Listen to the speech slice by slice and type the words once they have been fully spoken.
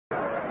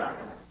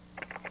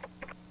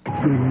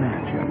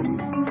Imagine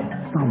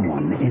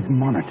someone is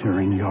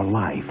monitoring your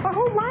life. Our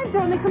whole lives are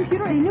on the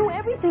computer. They knew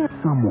everything.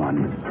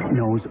 Someone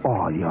knows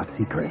all your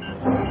secrets.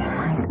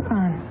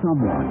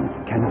 Someone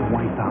can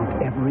wipe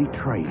out every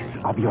trace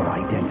of your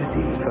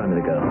identity. Time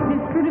to go.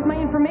 His screwed with my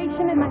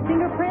information and my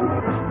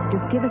fingerprints.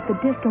 Just give us the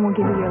disc and we'll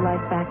give you your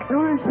life back. I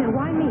don't understand.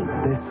 Why me?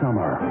 This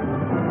summer,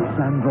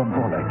 Sandra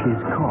Bullock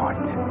is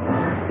caught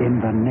in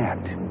the net.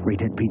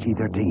 Rated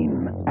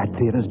PG-13 at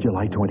theaters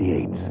July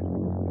 28th.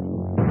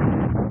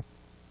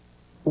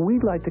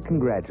 We'd like to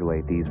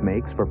congratulate these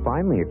makes for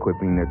finally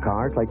equipping their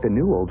cars like the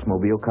new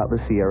Oldsmobile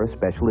Cutlass Sierra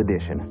Special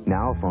Edition.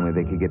 Now, if only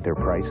they could get their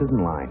prices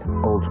in line.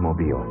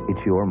 Oldsmobile,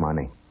 it's your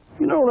money.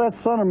 You know, that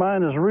son of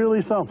mine is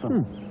really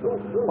something.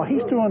 Well,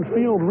 he's doing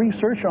field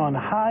research on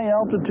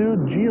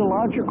high-altitude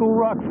geological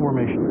rock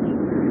formations.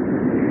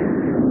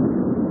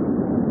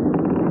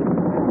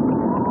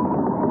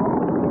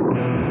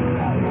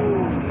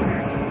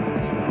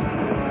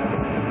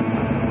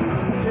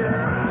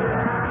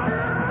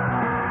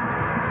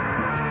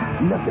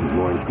 Nothing's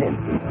more intense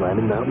than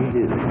slamming Mountain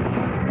Dew.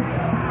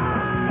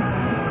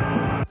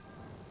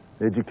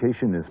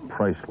 Education is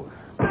priceless.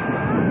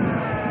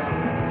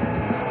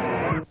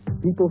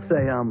 People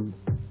say I'm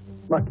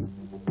lucky.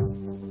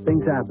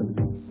 Things happen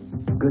to me.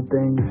 Good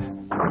things,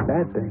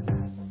 bad things,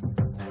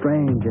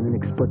 strange and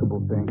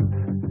inexplicable things.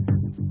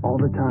 All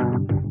the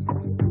time,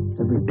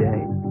 every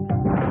day.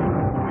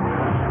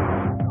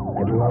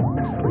 I'd love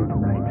to sleep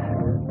nights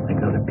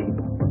like other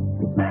people.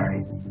 Get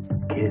married,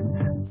 kids.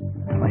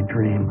 It's my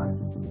dream.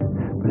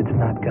 But it's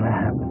not gonna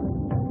happen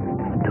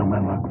until my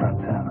luck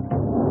runs out.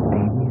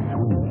 Amy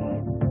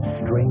Sweeney.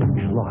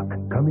 Strange Luck.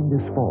 Coming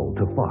this fall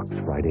to Fox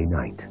Friday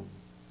night.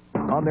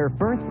 On their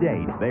first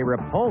date, they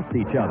repulsed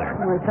each other.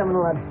 I want someone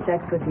who loves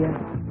sex with you.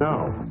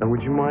 No. And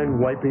would you mind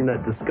wiping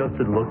that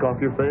disgusted look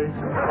off your face?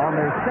 On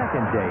their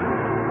second date,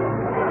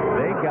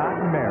 they got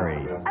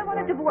married. I want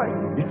a divorce.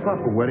 You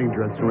slap a wedding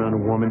dress around a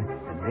woman,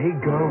 and they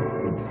go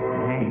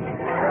insane.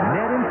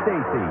 Ned and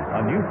Stacy,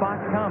 a new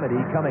Fox comedy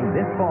coming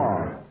this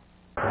fall.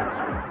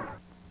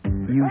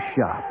 You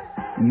shop,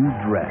 you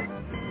dress,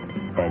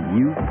 and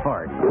you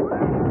party.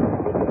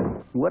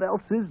 What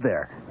else is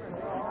there?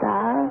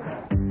 Stuff.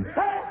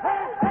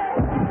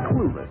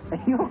 Clueless. Are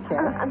you okay?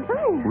 I'm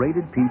fine.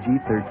 Rated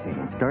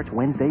PG-13. Starts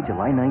Wednesday,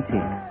 July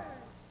 19th.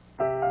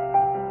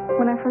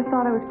 When I first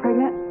thought I was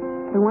pregnant,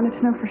 I wanted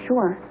to know for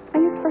sure. I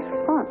used first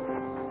response.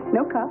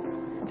 No cup.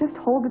 Just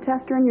hold the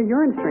tester in your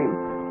urine stream.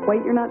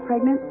 Wait, you're not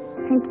pregnant.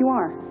 Think you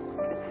are.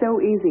 So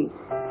easy.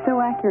 So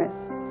accurate.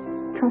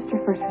 Trust your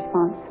first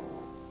response.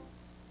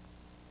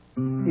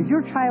 Is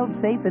your child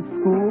safe at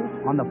school,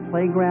 on the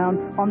playground,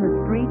 on the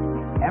street?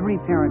 Every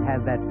parent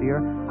has that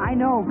fear. I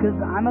know, because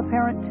I'm a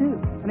parent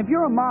too. And if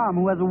you're a mom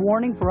who has a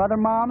warning for other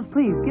moms,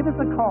 please give us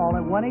a call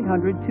at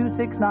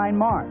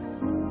 1-800-269-MARK.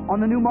 On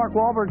the new Mark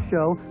Wahlberg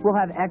show, we'll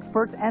have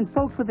experts and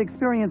folks with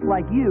experience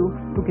like you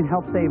who can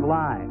help save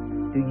lives.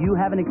 Do you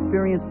have an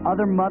experience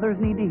other mothers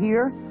need to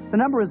hear? The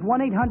number is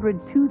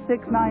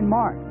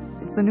 1-800-269-MARK.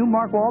 It's the new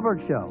Mark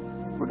Wahlberg show.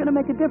 We're going to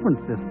make a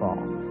difference this fall.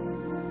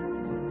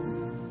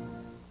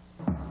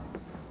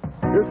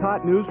 Here's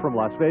hot news from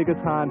Las Vegas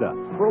Honda.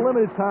 For a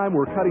limited time,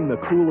 we're cutting the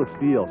coolest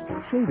deals,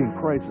 shaving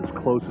price as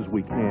close as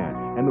we can.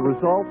 And the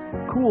result?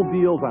 Cool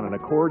deals on an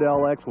Accord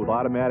LX with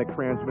automatic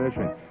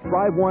transmission.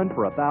 Drive one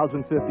for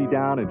 $1,050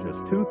 down and just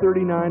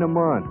 $239 a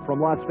month from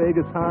Las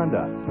Vegas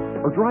Honda.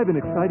 Or drive an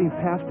exciting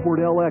Passport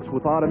LX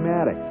with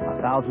automatic,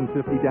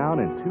 $1,050 down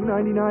and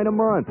 $299 a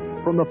month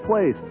from the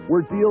place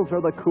where deals are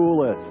the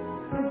coolest.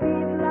 Las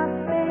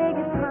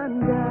Vegas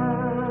Honda.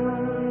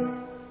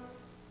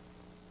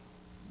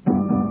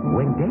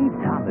 When Dave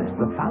Thomas,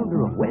 the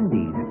founder of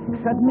Wendy's,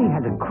 suddenly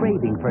has a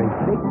craving for his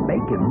big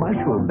bacon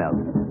mushroom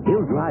melt,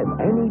 he'll drive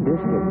any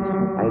distance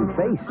and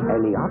face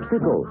any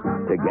obstacle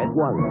to get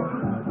one.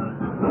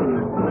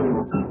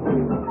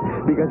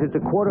 Because it's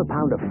a quarter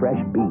pound of fresh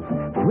beef,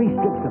 3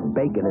 strips of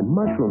bacon, and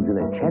mushrooms in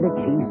a cheddar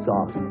cheese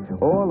sauce,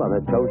 all on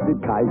a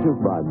toasted Kaiser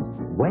bun.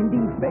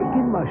 Wendy's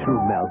Bacon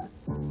Mushroom Melt.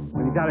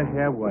 You gotta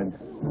have one.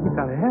 You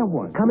gotta have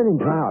one. Come in and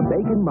try our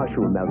Bacon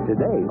Mushroom Melt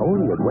today,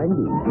 only at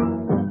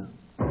Wendy's.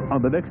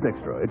 On the next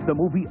extra, it's the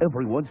movie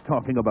everyone's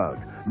talking about.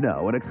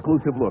 Now, an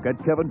exclusive look at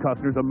Kevin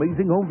Costner's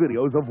amazing home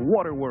videos of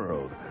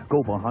Waterworld.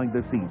 Go behind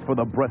the scenes for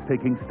the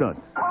breathtaking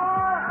stunts,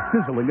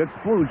 sizzling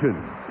explosions,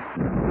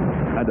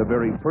 and a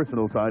very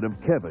personal side of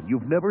Kevin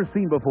you've never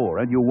seen before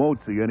and you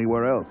won't see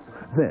anywhere else.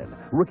 Then,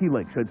 Ricki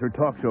Lake sheds her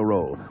talk show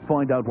role.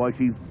 Find out why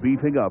she's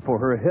beefing up for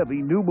her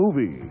heavy new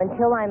movie.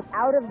 Until I'm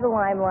out of the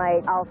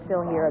limelight, I'll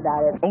still hear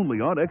about it.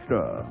 Only on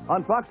Extra.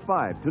 On Fox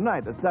 5,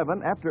 tonight at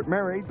 7, after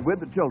Married with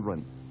the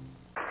Children.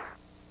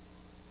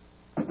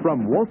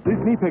 From Walt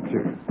Disney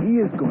Pictures. He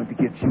is going to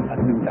get you a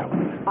new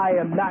elephant. I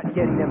am not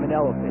getting him an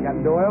elephant.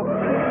 Captain Doyle?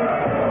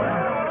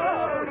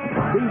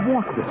 They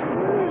walked it.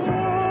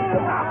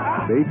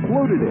 They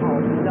floated it. Oh,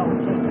 no,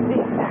 sisters.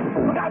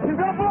 Look out, he's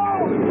gonna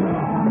blow!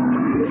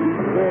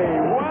 Hey,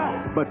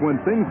 what? But when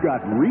things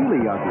got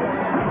really ugly,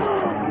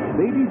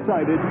 they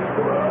decided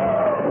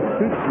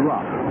to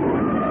drop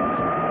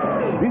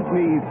it.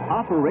 Disney's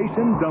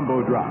Operation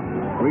Dumbo Drop.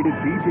 Rated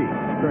PG.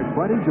 Starts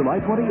Friday, July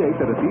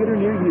 28th at a theater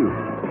near you.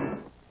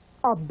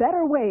 A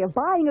better way of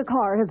buying a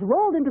car has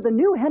rolled into the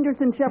new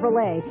Henderson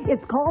Chevrolet.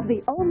 It's called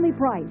the Only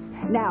Price.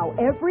 Now,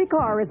 every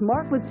car is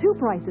marked with two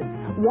prices.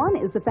 One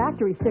is the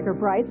factory sticker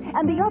price,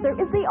 and the other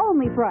is the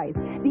only price.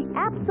 The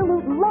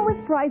absolute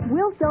lowest price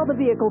we'll sell the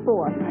vehicle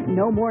for.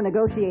 No more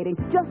negotiating,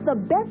 just the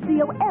best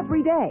deal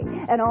every day.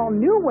 An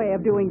all-new way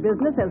of doing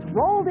business has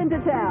rolled into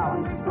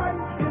town.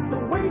 It's the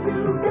way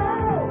to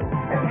go.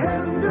 And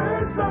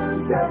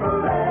Henderson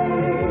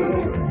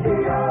Chevrolet.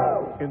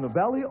 CO. In the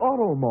Valley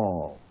Auto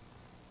Mall.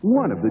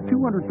 One of the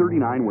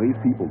 239 ways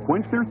people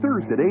quench their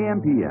thirst at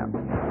AM/PM.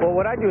 Well,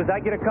 what I do is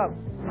I get a cup.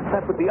 I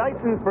put the ice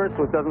in first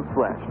so it doesn't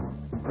splash.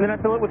 Then I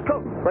fill it with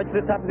Coke right to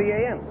the top of the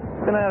AM.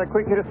 Then I add a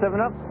quick hit of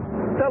 7-Up.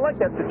 I like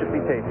that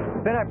citrusy taste.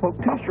 Then I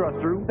poke 2 straws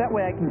through. That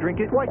way I can drink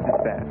it twice as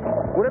fast.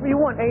 Whatever you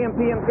want,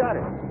 AM/PM's got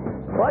it.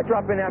 Well, I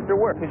drop in after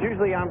work because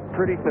usually I'm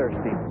pretty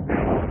thirsty.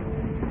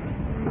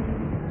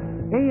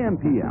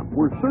 AM/PM,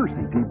 where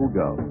thirsty people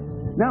go.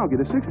 Now get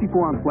a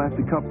 64-ounce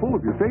plastic cup full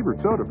of your favorite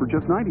soda for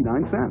just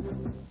 99 cents.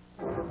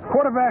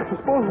 Quarterbacks are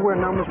supposed to wear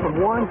numbers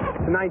from 1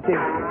 to 19.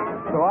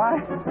 So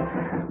I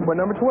wear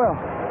number 12.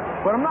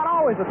 But I'm not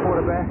always a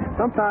quarterback.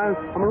 Sometimes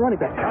I'm a running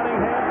back.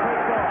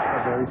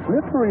 A very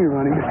slippery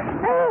running back.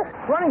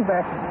 Running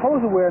backs are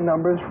supposed to wear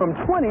numbers from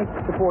 20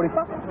 to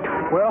 45.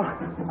 Well,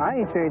 I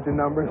ain't changing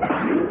numbers.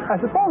 I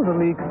suppose the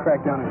league could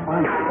crack down and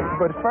find me.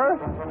 But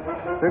first,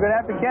 they're going to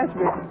have to catch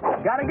me.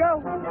 Gotta go.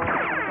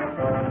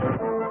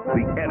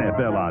 The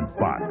NFL on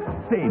Fox.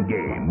 Same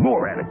game,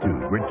 more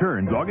attitude.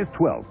 Returns August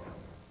 12th.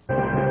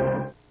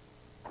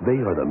 They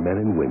are the men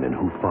and women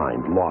who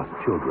find lost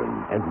children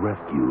and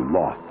rescue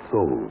lost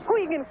souls. Who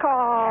you can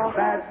call?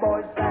 Bad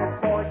boys,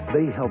 bad boys.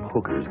 They help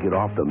hookers get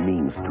off the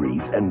mean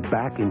streets and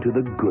back into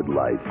the good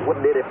life.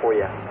 What did it for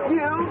you?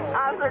 You,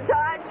 Officer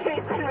Todd,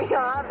 chasing me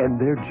off. And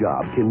their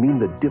job can mean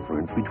the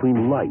difference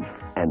between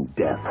life and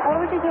death. What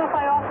would you do if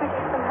I offered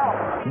you some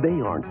help?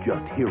 They aren't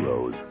just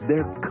heroes,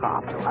 they're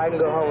cops. I can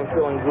go home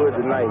feeling good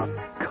tonight.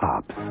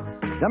 Cops.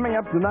 Coming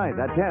up tonight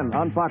at 10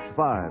 on Fox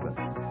 5.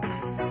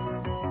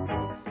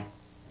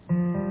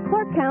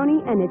 Clark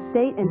County and its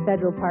state and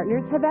federal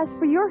partners have asked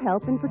for your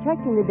help in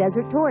protecting the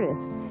desert tortoise.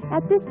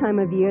 At this time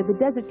of year, the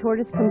desert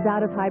tortoise comes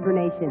out of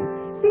hibernation.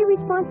 Be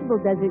responsible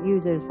desert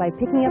users by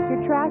picking up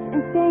your trash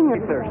and staying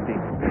thirsty.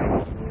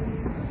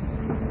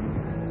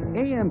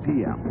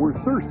 AM/PM, where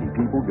thirsty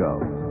people go.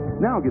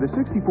 Now get a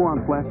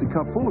 64-ounce plastic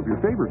cup full of your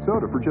favorite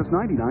soda for just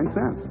 99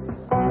 cents.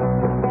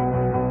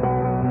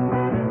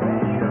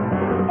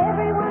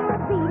 Everyone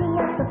was eating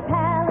at the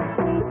Palace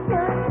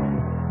Station.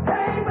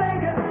 Bang,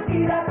 bang,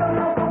 eat at the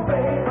local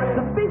favorite.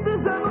 The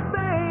faces of a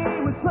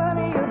bay with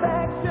plenty of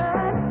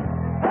action.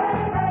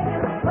 Bang, bang,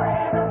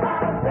 play the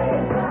Palace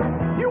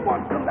Station. You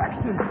want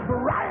selection,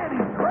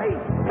 variety, great.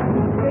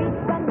 Great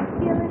fun to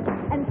feel it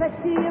and fresh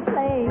to your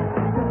plate.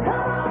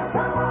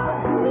 Come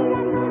on, eat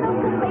at the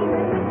local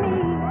favorite with me.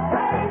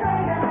 Bang,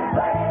 bang,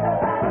 play the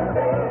Palace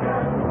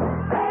Station.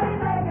 Bang,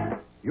 bang.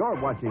 You're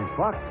watching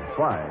Fox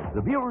 5,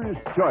 the viewer's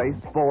choice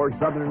for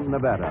Southern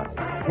Nevada.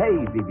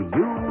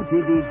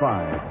 KVVU-TV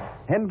 5,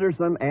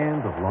 Henderson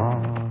and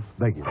Las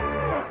Vegas.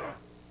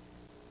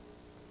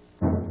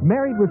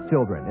 Married with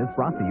Children is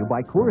brought to you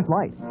by Coors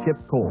Light,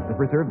 chipped cold to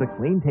preserve the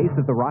clean taste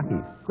of the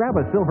Rockies. Grab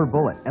a silver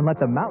bullet and let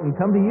the mountain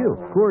come to you.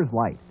 Coors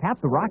Light, tap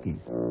the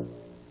Rockies.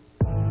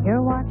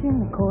 You're watching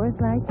the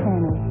Coors Light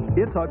channel.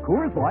 It's a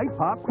Coors Light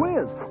pop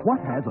quiz. What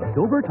has a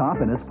silver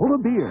top and is full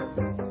of beer?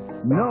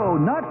 No,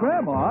 not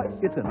Grandma.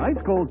 It's an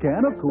ice-cold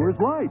can of Coors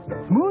Light.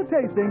 Smooth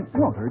tasting,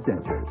 won't hurt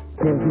dentures.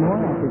 There's more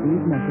after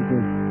these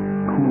messages.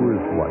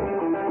 Coors Light.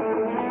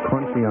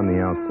 Crunchy on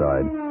the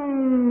outside,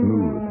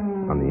 smooth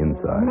on the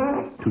inside.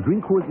 To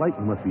drink Coors Light,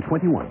 you must be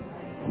 21.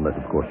 Unless,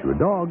 of course, you're a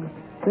dog.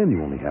 Then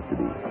you only have to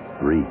be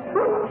 3.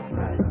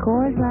 The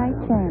Coors Light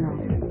channel.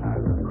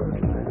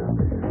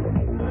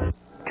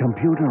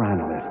 Computer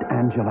analyst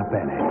Angela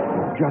Bennett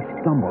just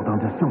stumbled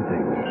onto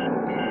something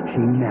she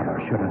never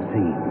should have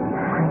seen.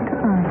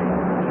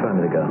 Time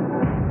to go.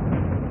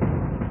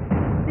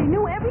 They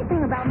knew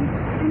everything about me.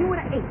 They knew what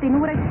I ate. They knew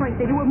what I drank.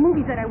 They knew what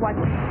movies that I watched.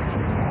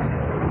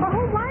 My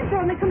whole lives are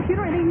on the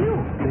computer, and they knew.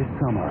 This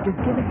summer, Just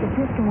give us the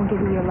disc, and we'll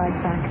give you your life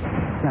back.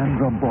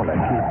 Sandra Bullock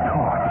is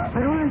caught I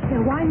don't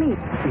understand. Why me?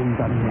 in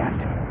the net.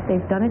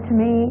 They've done it to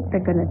me.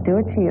 They're going to do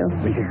it to you.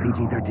 Rated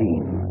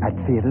PG-13 at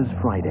theaters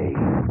Friday.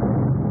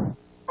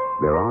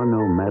 There are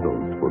no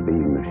medals for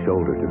being the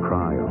shoulder to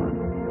cry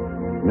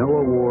on. No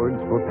awards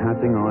for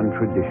passing on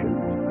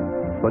traditions.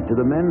 But to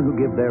the men who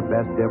give their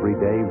best every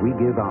day, we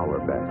give our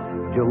best.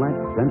 Gillette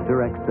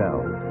Sensor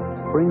XL.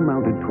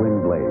 Spring-mounted twin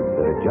blades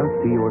that adjust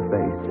to your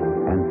face.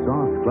 And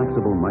soft,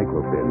 flexible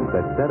microfins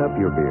that set up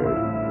your beard.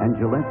 And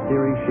Gillette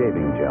Series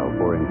shaving gel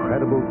for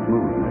incredible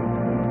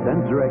smoothness.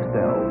 Sensor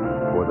XL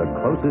for the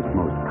closest,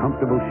 most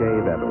comfortable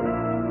shave ever.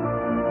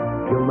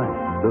 Gillette,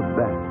 the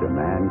best a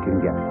man can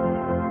get.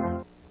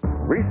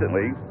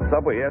 Recently,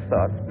 Subway asked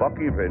us,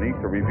 Bucky and Vinny,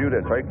 to review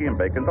their turkey and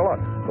bacon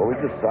deluxe. So we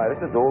decided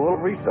to do a little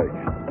research.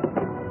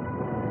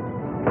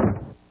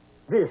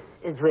 This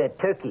is where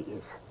turkey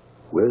is.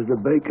 Where's the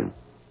bacon?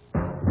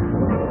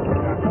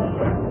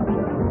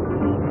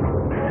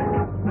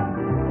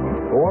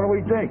 What do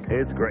we think?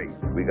 It's great.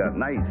 We got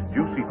nice,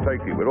 juicy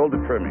turkey with all the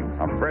trimmings,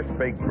 a fresh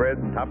baked bread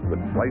topped with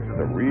slices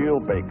of real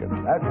bacon.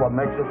 That's what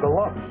makes it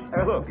deluxe.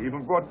 Hey, look,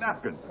 even brought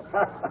napkins.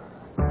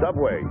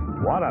 Subway,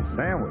 what a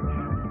sandwich.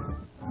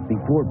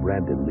 Before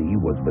Brandon Lee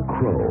was the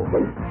Crow,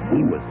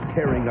 he was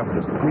tearing up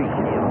the street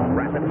in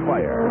rapid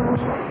fire.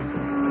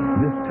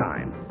 This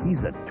time,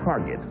 he's a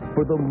target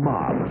for the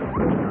mob.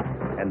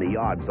 And the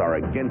odds are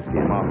against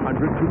him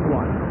 100 to 1.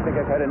 I think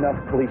I've had enough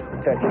police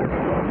protection.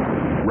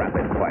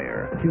 Rapid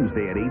Fire,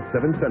 Tuesday at 8,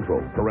 7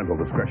 Central. Parental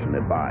discretion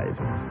advised.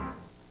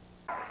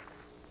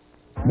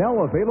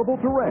 Now available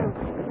to rent,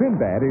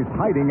 Sinbad is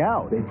hiding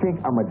out. They think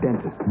I'm a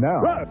dentist.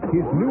 Now,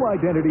 his new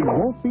identity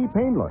won't be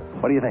painless.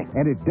 What do you think?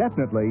 And it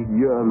definitely...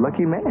 You're a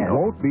lucky man.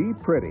 ...won't be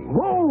pretty.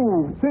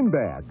 Whoa!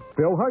 Sinbad,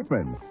 Phil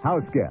Hartman,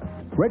 house guest,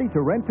 ready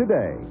to rent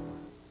today.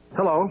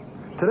 Hello.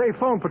 Today,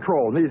 Phone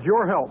Patrol needs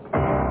your help.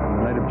 On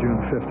the night of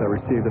June 5th, I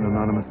received an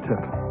anonymous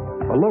tip.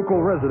 A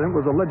local resident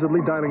was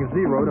allegedly dialing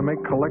 0 to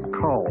make collect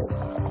calls.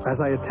 As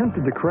I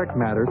attempted to correct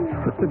matters,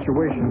 the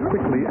situation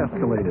quickly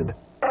escalated.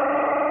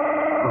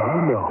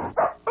 Oh, no.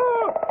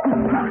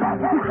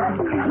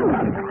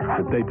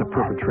 To date, the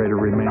perpetrator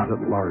remains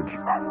at large.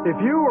 If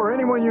you or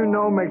anyone you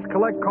know makes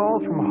collect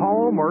calls from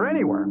home or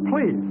anywhere,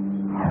 please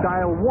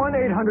dial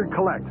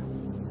 1-800-COLLECT.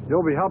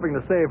 You'll be helping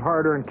to save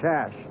hard-earned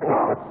cash.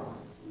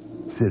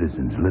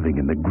 Citizens living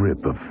in the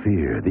grip of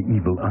fear, the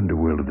evil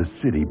underworld of the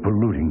city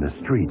polluting the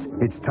streets.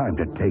 It's time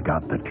to take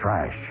out the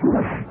trash.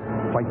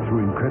 Fight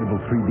through incredible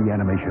 3D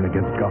animation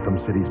against Gotham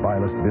City's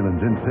vilest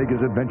villains in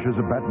Sega's Adventures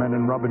of Batman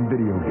and Robin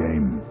video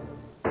game.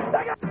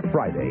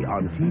 Friday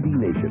on TV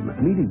Nation,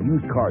 meet a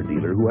used car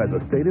dealer who has a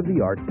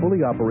state-of-the-art,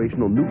 fully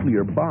operational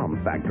nuclear bomb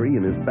factory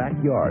in his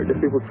backyard.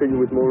 People treat you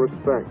with more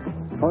respect.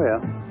 Oh, yeah.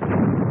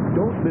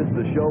 Don't miss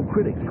the show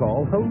critics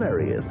call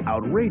hilarious,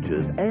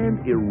 outrageous,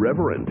 and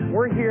irreverent.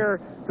 We're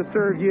here to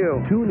serve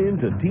you. Tune in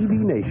to TV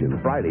Nation,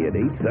 Friday at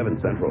 8, 7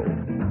 Central.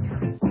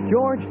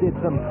 George did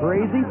some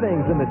crazy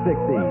things in the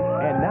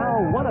 60s, and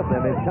now one of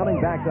them is coming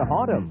back to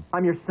haunt him.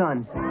 I'm your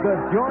son.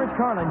 The George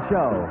Carlin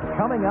Show,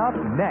 coming up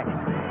next.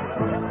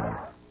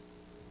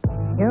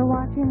 You're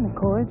watching the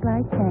Coors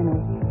Light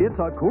channel. It's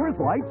a Coors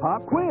Light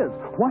Pop Quiz.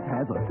 What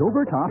has a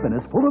silver top and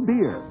is full of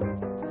beer?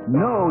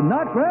 No,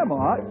 not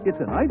Grandma. It's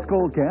an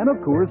ice-cold can of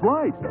Coors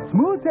Light.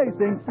 Smooth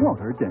tasting, won't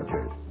hurt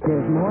dentures.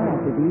 There's more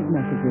after these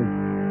messages.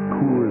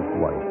 Coors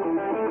Light.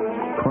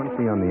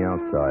 Crunchy on the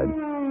outside,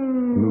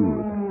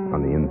 smooth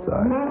on the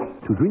inside.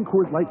 To drink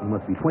Coors Light, you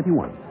must be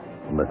 21.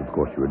 Unless, of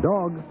course, you're a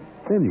dog,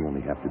 then you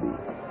only have to be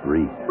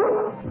 3.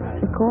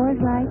 The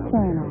Coors Light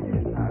channel.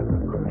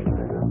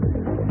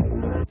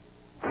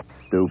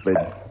 Stupid,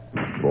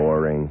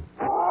 boring,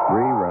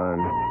 rerun.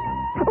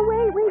 Oh,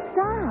 wait,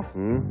 stop.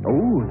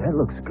 Oh, that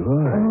looks good.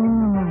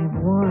 Oh, I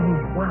want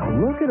it. Wow,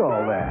 look at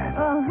all that.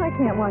 Oh, I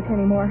can't watch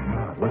anymore.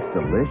 Looks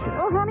delicious.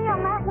 Oh, honey,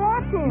 I'm not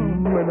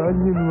watching. An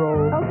onion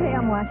roll. Okay,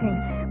 I'm watching.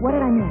 What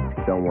did I miss?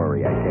 Don't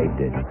worry, I taped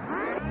it.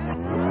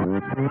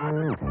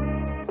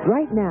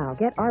 Right now,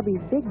 get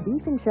Arby's Big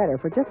Beef and Cheddar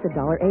for just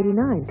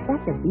 $1.89.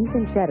 That's a beef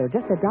and cheddar,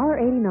 just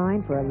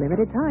 $1.89 for a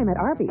limited time at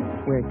Arby's,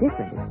 where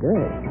different is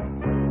good.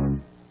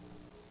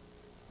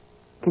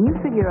 Can you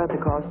figure out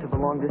the cost of a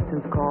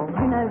long-distance call?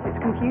 Who knows?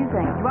 It's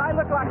confusing. Do I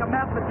look like a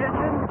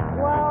mathematician?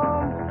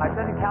 Well, I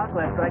studied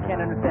calculus, but I can't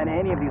understand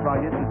any of these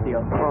long-distance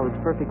deals. Well, it's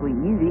perfectly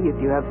easy if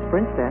you have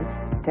Sprint cents.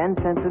 10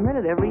 cents a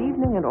minute every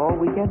evening and all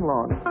weekend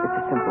long. It's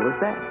as simple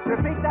as that.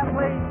 Repeat that,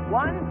 please.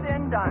 1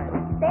 cent dime.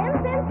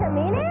 10 cents a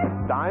minute?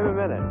 Dime a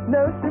minute.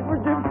 No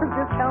super-duper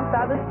discount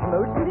valid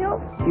promotion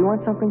deals? Do you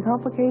want something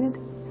complicated?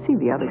 See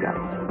the other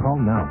guys. Call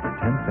now for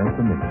 10 cents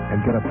a minute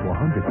and get up to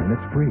 100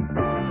 minutes free.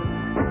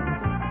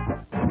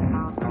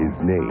 His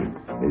name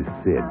is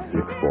Sid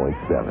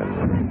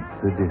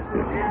 6.7.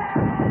 Sadistic.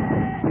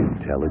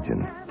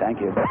 Intelligent.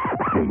 Thank you.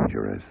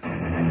 Dangerous.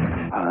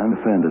 I'm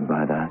offended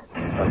by that.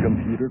 A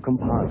computer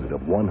composite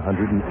of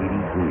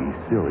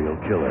 183 serial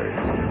killers.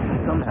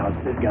 Somehow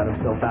Sid got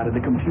himself out of the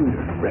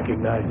computer.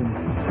 Recognize him?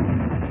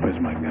 Where's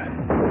my gun?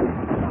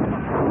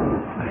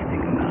 I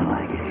think I'm gonna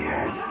like it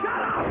here.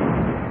 Shut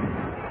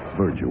up!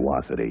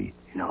 Virtuosity.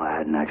 You know, I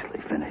hadn't actually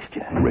finished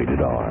yet.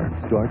 Rated R.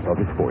 Starts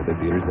August 4th at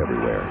theaters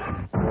everywhere.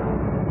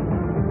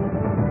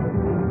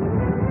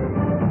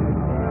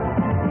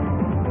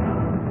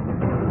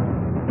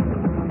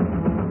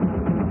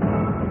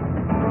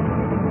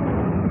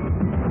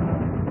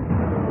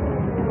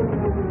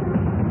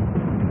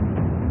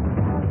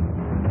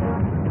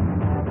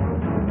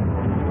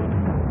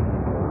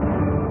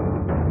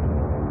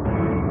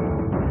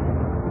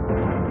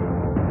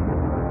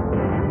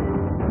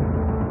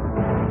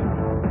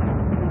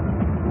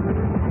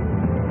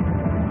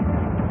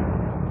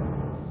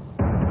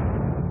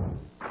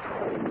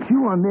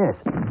 On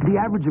this, the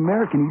average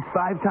American eats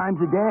 5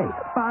 times a day.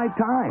 5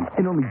 times,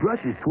 and only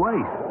brushes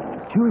twice.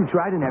 Chewing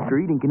Trident after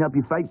eating can help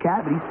you fight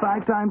cavities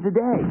 5 times a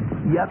day.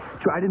 Yep,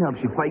 Trident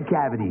helps you fight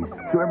cavities.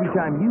 So every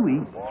time you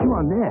eat, chew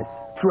on this.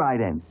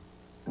 Trident.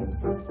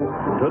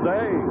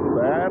 Today,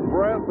 bad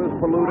breath is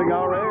polluting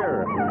our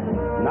air.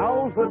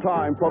 Now's the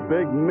time for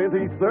Big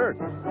Minty Cert,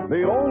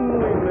 the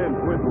only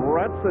mint with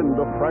retsin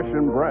to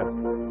freshen breath.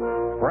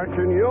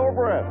 Freshen your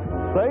breath.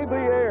 Save the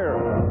air.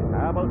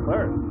 Have a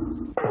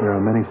Cert. There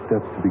are many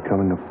steps to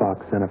becoming a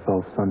Fox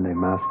NFL Sunday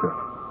master.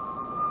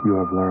 You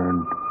have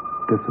learned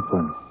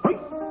discipline.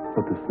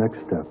 But this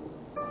next step,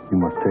 you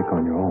must take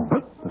on your own.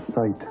 The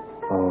sight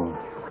of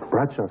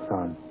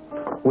Bradshaw-san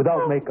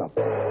without makeup.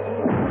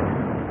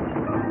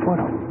 What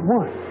a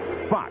wuss.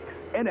 Fox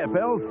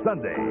NFL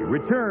Sunday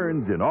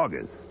returns in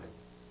August.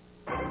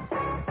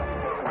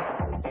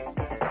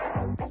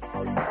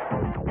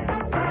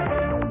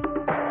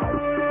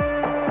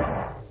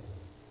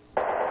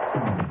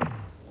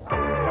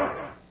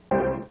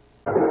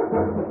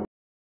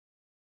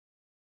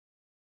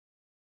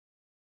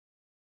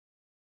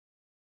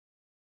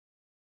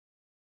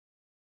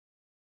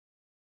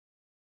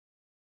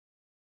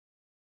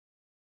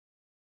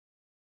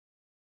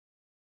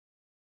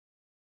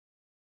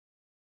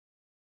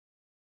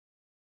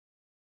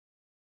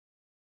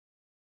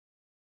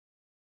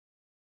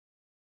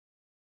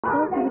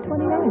 Close to the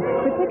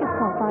 29th. The tickets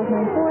call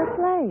 594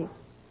 play.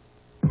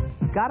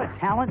 Got a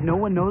talent no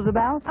one knows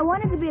about? I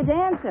wanted to be a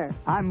dancer.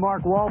 I'm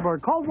Mark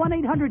Wahlberg. Call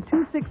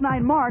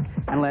 1-800-269-MARK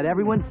and let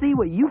everyone see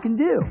what you can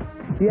do.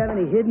 Do you have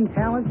any hidden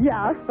talents?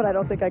 Yes, but I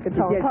don't think I could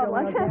tell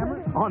public.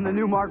 On the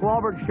new Mark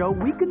Wahlberg show,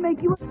 we can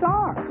make you a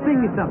star.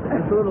 Sing me something.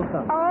 Just a little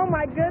something. Oh,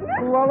 my goodness.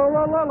 La, la,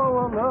 la, la,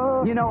 la,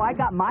 la. You know, I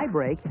got my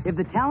break. If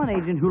the talent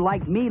agent who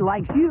likes me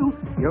likes you,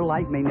 your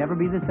life may never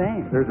be the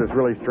same. There's this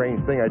really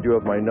strange thing I do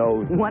with my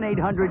nose.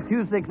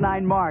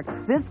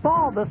 1-800-269-MARK. This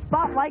fall, the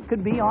spotlight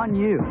could be on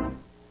you.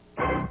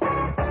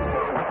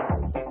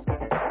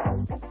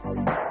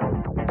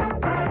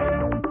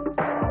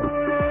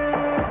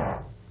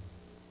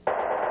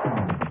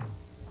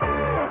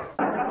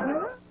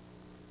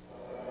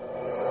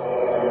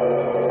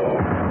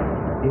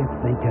 If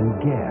they can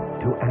get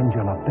to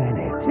Angela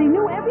Bennett, They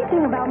knew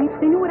everything about me.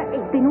 They knew what I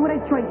ate. They knew what I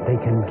drank. they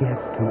can get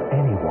to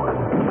anyone.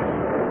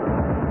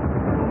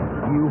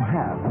 You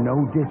have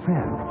no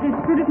defense, They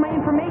disputed my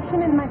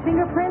information and my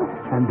fingerprints.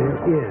 and there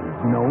is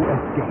no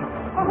escape.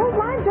 A whole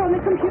lives are on the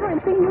computer,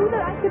 and they knew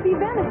that I could be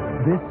vanished.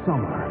 This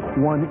summer,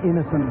 one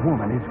innocent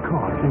woman is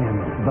caught in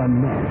The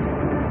Net.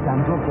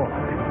 Sandra Bullock,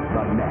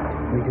 The Net,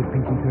 rated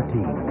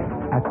PG-13,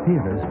 at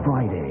theaters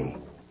Friday.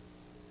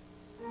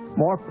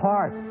 More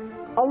parts.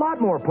 A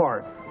lot more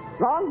parts.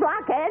 Long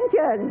block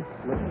engines.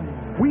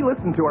 We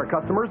listen to our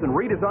customers and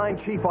redesigned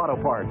Chief Auto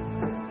Parts.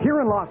 Here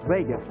in Las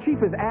Vegas, Chief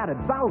has added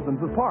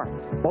thousands of parts.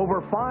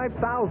 Over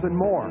 5,000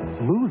 more.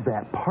 Lose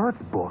that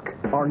parts book.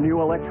 Our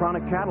new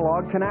electronic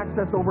catalog can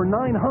access over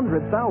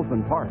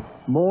 900,000 parts.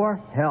 More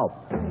help.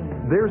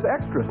 There's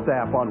extra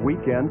staff on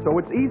weekends, so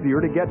it's easier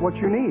to get what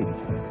you need.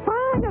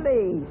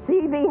 Finally,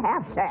 CV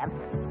half-staff.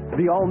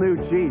 The all-new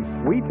Chief.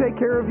 We take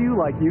care of you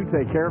like you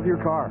take care of your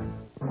car.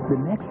 The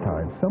next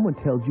time someone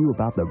tells you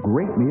about the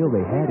great meal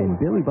they had in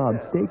Billy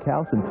Bob's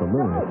Steakhouse and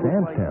Saloon in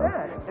Samstown,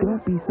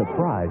 don't be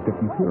surprised if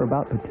you hear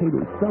about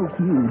potatoes so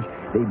huge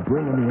they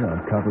bring them in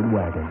on covered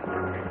wagons.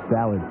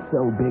 Salads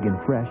so big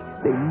and fresh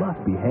they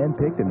must be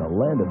handpicked in the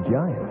land of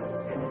giants.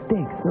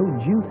 Steak so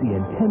juicy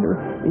and tender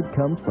it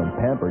comes from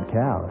pampered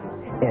cows.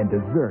 And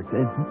desserts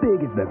as big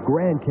as the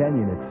Grand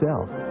Canyon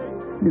itself.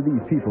 Do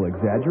these people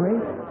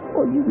exaggerate?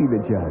 Or you be the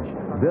judge?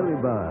 Billy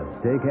Bob's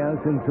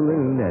Steakhouse and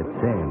Saloon at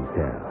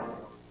Samstown.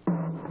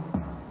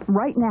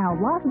 Right now,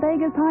 Las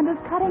Vegas Honda's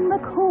cutting the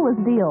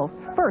coolest deals.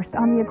 First,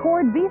 on the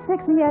Accord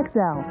V60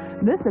 XL.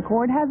 This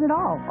Accord has it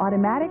all.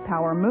 Automatic,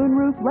 power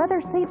moonroof,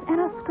 leather seats,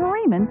 and a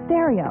screaming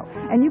stereo.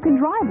 And you can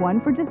drive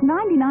one for just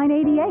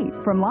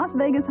 $99.88 from Las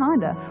Vegas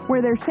Honda, where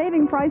they're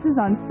shaving prices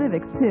on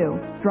Civics, too.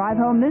 Drive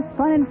home this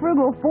fun and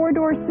frugal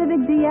four-door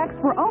Civic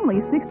DX for only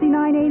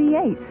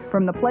 $69.88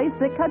 from the place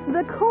that cuts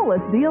the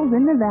coolest deals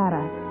in Nevada.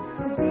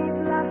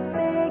 Las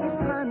Vegas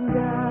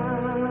Honda.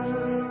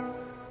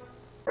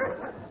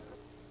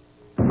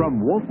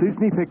 From Walt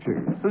Disney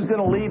Pictures. Who's going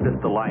to lead this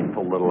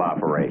delightful little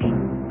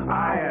operation?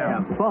 I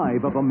am.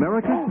 5 of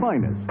America's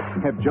finest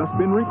have just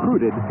been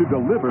recruited to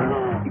deliver.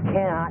 You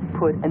cannot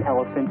put an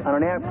elephant on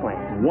an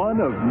airplane. One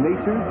of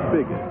nature's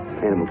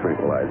biggest. Animal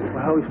tranquilizer.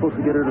 How are we supposed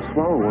to get her to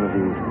swallow one of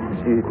these?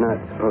 She's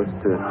not supposed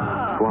to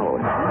swallow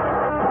it.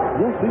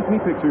 Walt Disney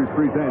Pictures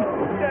presents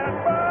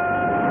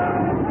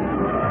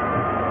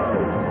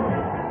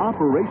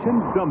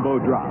Operation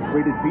Dumbo Drop,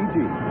 rated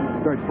PG.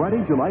 Starts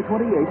Friday, July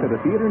 28th at a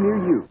theater near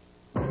you.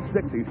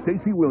 Sexy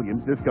Stacey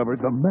Williams discovers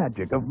the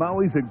magic of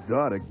Maui's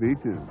exotic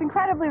beaches. It's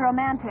incredibly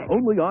romantic.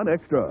 Only on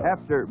Extra.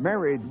 After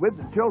Married with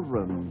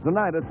Children,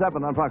 tonight at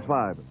 7 on Fox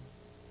 5.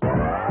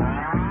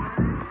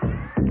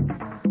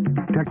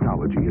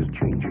 Technology is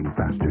changing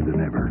faster than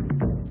ever.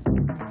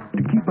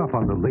 To keep up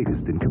on the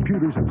latest in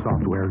computers and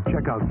software,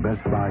 check out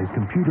Best Buy's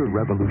Computer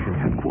Revolution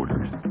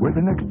headquarters, where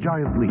the next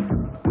giant leap,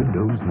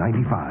 Windows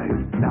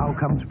 95, now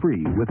comes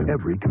free with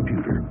every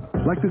computer.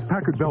 Like this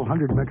Packard Bell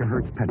 100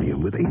 megahertz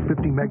Pentium with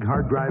 850 meg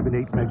hard drive and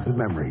 8 megs of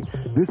memory.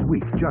 This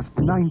week, just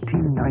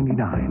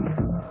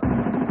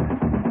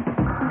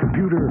 $19.99.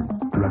 Computer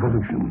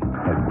Revolution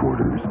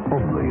headquarters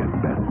only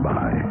at Best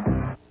Buy.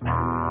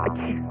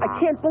 I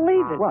can't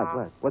believe it.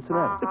 What's the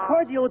matter? The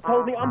car dealer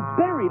told me I'm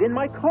buried in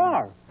my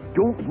car.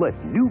 Don't let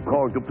new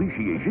car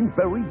depreciation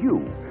bury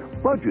you.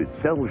 Budget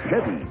sells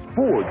Chevys,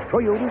 Fords,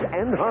 Toyotas,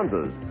 and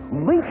Hondas.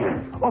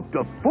 Lincoln, up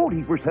to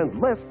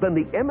 40% less than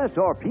the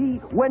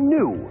MSRP when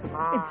new.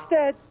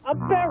 Instead, I'm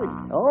buried.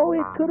 Oh,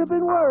 it could have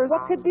been worse.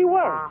 What could be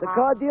worse? The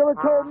car dealer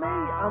told me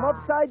I'm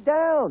upside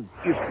down.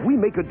 If we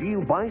make a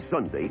deal by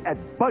Sunday at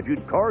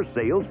Budget Car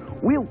Sales,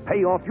 we'll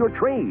pay off your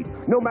trade,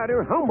 no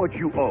matter how much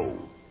you owe.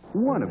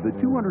 One of the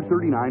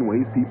 239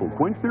 ways people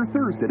quench their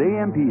thirst at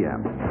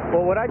AM/PM.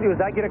 Well, what I do is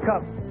I get a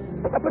cup.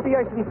 I put the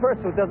ice in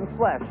first so it doesn't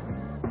splash.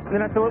 And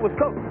then I fill it with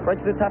Coke, right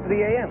to the top of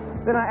the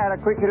AM. Then I add a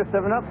quick hit of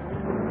 7-Up.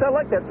 I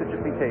like that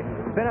citrusy taste.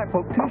 Then I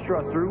poke 2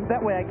 straws through.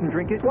 That way I can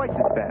drink it twice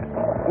as fast.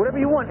 Whatever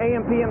you want,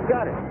 AM/PM's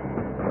got it.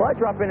 Well, I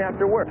drop in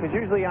after work, because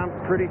usually I'm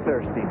pretty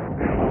thirsty.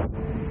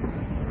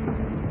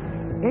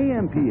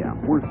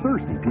 AM/PM, where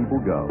thirsty people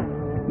go.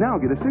 Now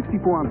get a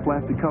 64-ounce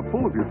plastic cup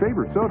full of your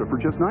favorite soda for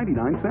just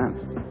 99 cents.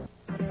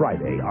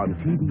 Friday on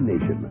TV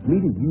Nation,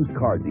 meet a used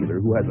car dealer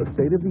who has a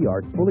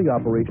state-of-the-art, fully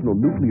operational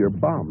nuclear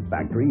bomb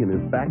factory in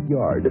his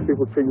backyard.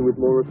 People treat you with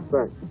more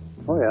respect.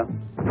 Oh, yeah.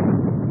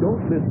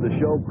 Don't miss the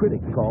show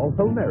critics call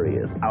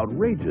hilarious,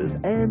 outrageous,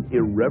 and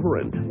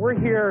irreverent. We're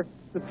here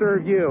to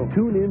serve you.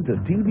 Tune in to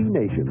TV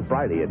Nation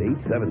Friday at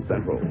 8, 7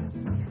 Central.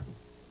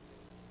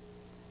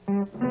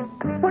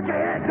 Put your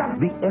hands up!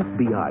 The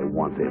FBI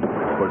wants him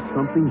for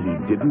something he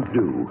didn't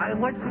do. I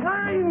was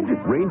blind!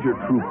 Ranger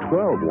Troop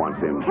 12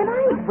 wants him Can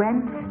I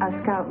rent a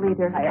scout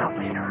leader?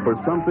 for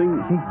something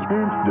he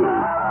can't do.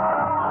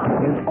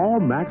 And all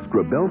Max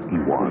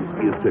Grabelski wants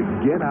is to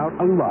get out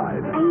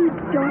alive. I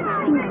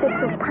don't think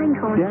that's a pine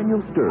cone.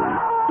 Daniel Stern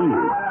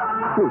is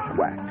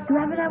bushwhacked. You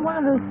haven't had one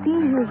of those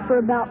seizures for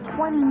about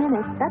 20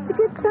 minutes. That's a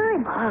good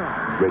sign.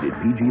 Rated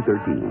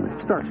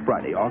PG-13. Starts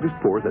Friday, August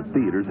 4th at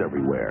theaters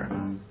everywhere.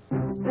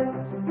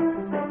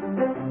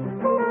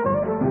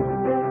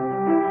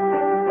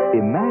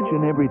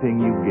 Imagine everything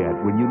you get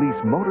when you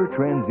lease Motor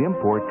Trend's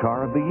Import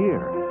Car of the Year,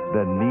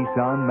 the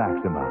Nissan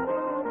Maxima.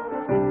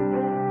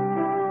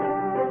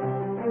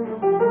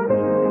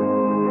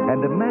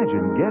 And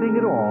imagine getting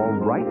it all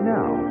right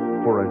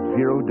now for a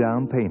 0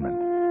 down payment.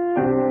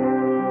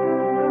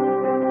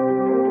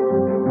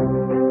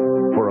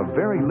 For a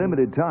very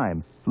limited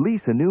time,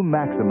 lease a new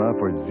Maxima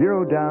for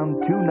 0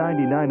 down,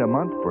 $299 a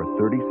month for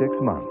 36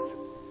 months.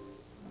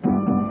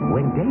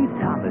 When Dave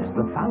Thomas,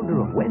 the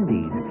founder of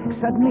Wendy's,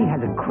 suddenly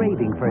has a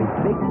craving for his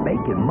big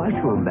bacon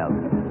mushroom melt,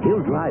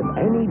 he'll drive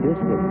any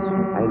distance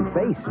and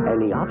face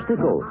any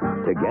obstacle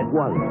to get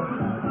one.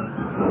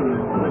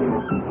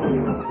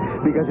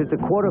 Because it's a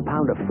quarter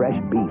pound of fresh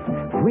beef,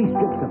 3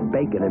 strips of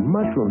bacon, and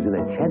mushrooms in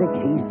a cheddar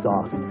cheese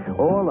sauce,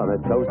 all on a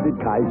toasted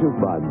Kaiser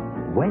bun.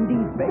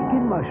 Wendy's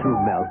bacon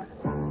mushroom melt.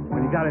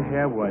 Well, you gotta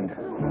have one.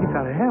 You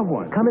gotta have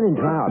one. Come in and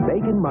try our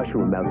bacon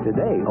mushroom melt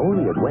today,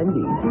 only at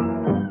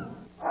Wendy's.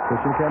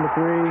 Pushing camera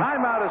 3.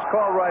 Timeout is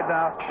called right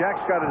now.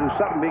 Shaq's got to do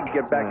something big to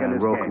get back in this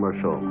Roll game.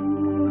 commercial.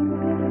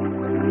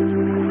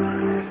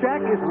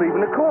 Shaq is leaving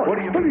the court. What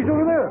do you mean? He's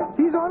over there.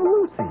 He's on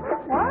Lucy.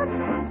 What?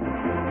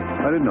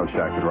 I didn't know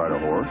Shaq could ride a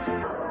horse.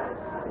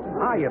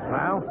 Hiya,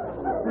 pal.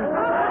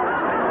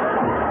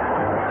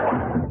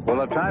 Well,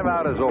 the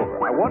timeout is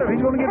over. I wonder if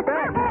he's going to get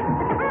back.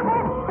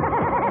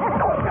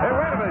 Hey,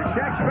 wait a minute.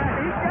 Shaq's back.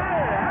 He's got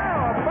it.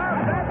 How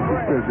about that? He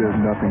says there's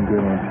nothing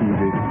good on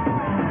TV.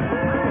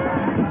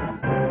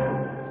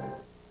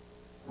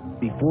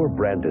 Before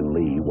Brandon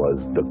Lee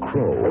was the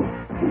Crow,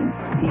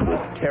 he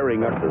was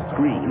tearing up the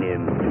screen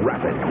in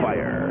rapid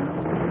fire.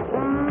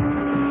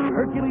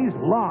 Hercules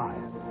Live.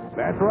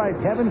 That's right,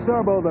 Kevin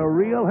Sorbo, the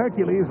real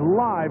Hercules,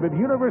 live at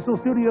Universal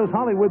Studios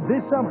Hollywood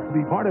this summer.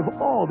 Be part of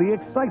all the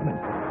excitement.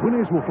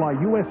 Winners will fly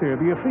U.S. Air,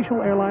 the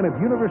official airline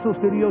of Universal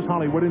Studios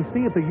Hollywood, and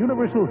stay at the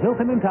Universal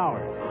Hilton and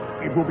Towers.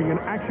 It will be an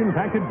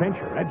action-packed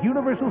adventure at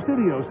Universal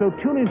Studios, so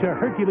tune into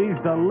Hercules,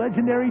 the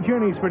legendary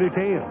journeys for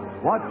details.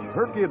 Watch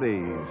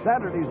Hercules,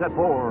 Saturdays at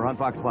 4 on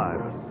Fox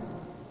 5.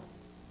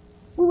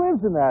 Who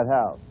lives in that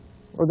house?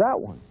 Or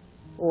that one?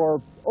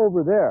 Or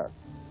over there?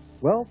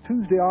 Well,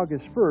 Tuesday,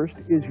 August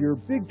 1st is your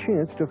big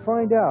chance to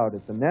find out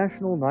at the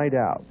National Night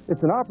Out.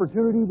 It's an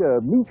opportunity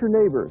to meet your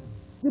neighbors,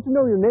 get to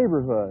know your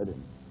neighborhood,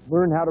 and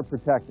learn how to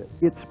protect it.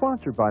 It's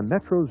sponsored by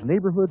Metro's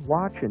Neighborhood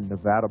Watch and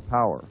Nevada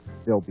Power.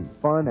 There'll be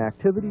fun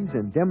activities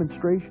and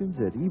demonstrations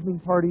at evening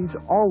parties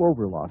all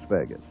over Las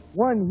Vegas.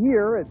 One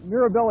here at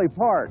Mirabelli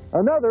Park,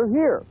 another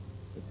here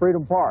at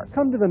Freedom Park.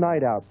 Come to the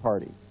Night Out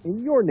party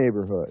in your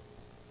neighborhood.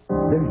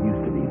 There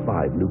used to be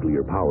 5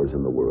 nuclear powers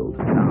in the world.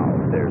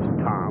 Now there's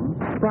Tom.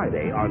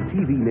 Friday on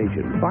TV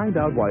Nation. Find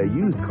out why a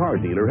used car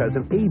dealer has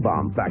an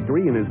A-bomb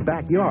factory in his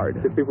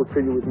backyard. People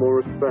treat you with more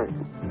respect.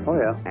 Oh,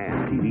 yeah.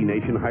 And TV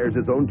Nation hires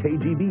its own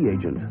KGB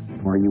agent.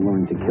 What are you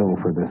willing to kill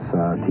for this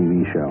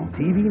TV show?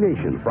 TV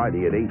Nation,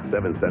 Friday at 8,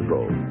 7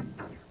 Central.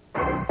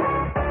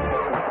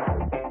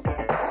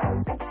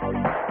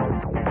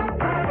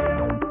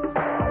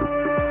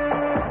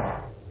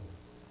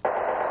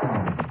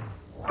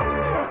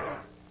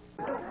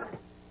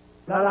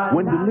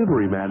 when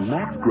delivery man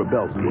Max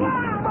Grabelski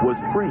was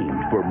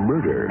framed for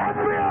murder.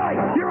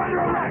 FBI! You're under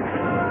arrest!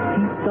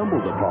 He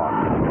stumbled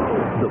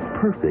upon the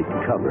perfect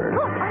cover.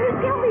 Look, I'm the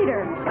scout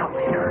leader. Scout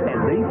leader.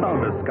 And they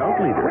found a scout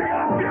leader.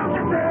 We got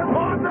fugitive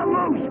on the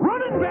loose!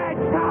 Running back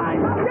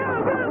time!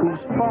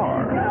 Who's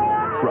far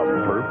from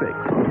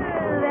perfect.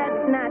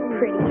 That's not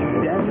pretty.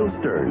 Daniel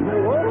Stern.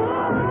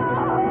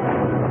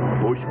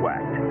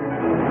 Bushwhacked.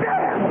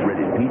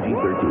 Rated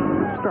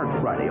PG-13.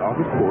 Starts Friday,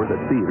 August 4th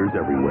at theaters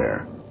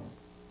everywhere.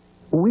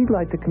 We'd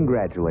like to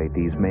congratulate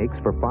these makes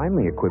for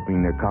finally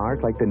equipping their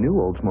cars like the new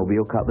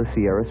Oldsmobile Cutlass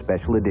Sierra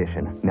Special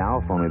Edition. Now,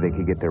 if only they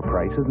could get their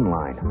prices in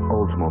line.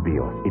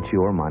 Oldsmobile, it's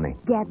your money.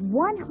 Get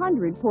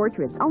 100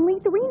 portraits, only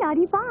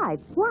 $3.95,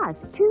 plus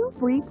 2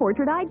 free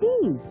portrait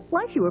IDs.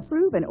 Plus, you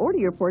approve and order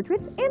your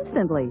portraits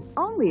instantly,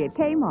 only at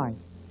Kmart.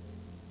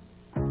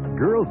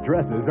 Girls'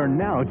 dresses are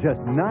now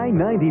just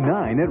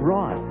 $9.99 at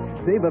Ross.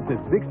 Save up to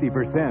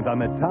 60% on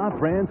the top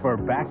brands for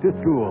back to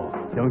school.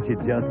 Don't you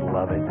just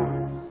love it?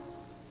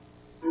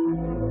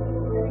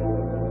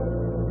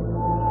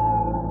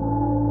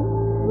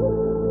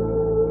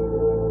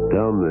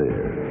 Down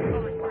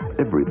there,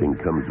 everything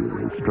comes with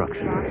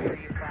instructions.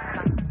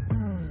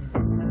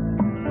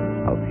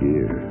 Up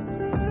here,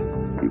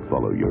 you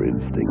follow your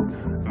instincts.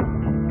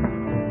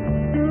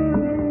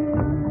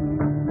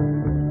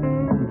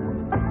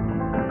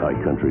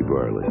 High country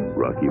barley,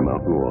 Rocky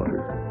Mountain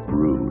water,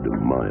 brewed a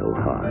mile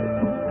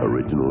high.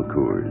 Original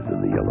Coors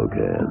in the yellow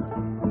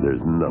can.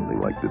 There's nothing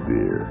like the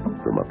beer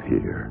from up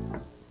here.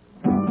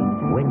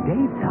 When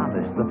Dave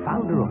Thomas, the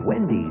founder of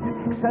Wendy's,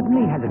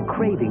 suddenly has a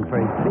craving for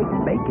his big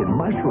bacon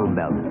mushroom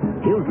melt,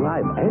 he'll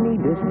drive any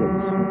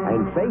distance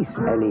and face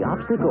any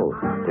obstacle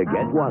to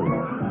get one.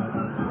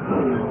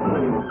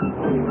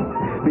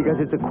 Because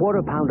it's a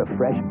quarter pound of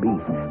fresh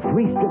beef,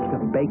 3 strips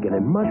of bacon,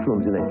 and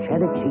mushrooms in a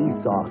cheddar cheese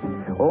sauce,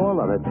 all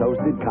on a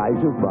toasted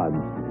Kaiser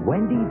bun.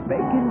 Wendy's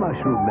bacon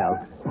mushroom melt.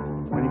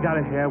 When you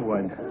gotta have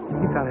one,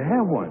 you gotta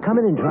have one. Come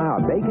in and try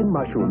our bacon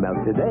mushroom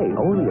melt today,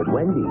 only at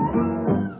Wendy's.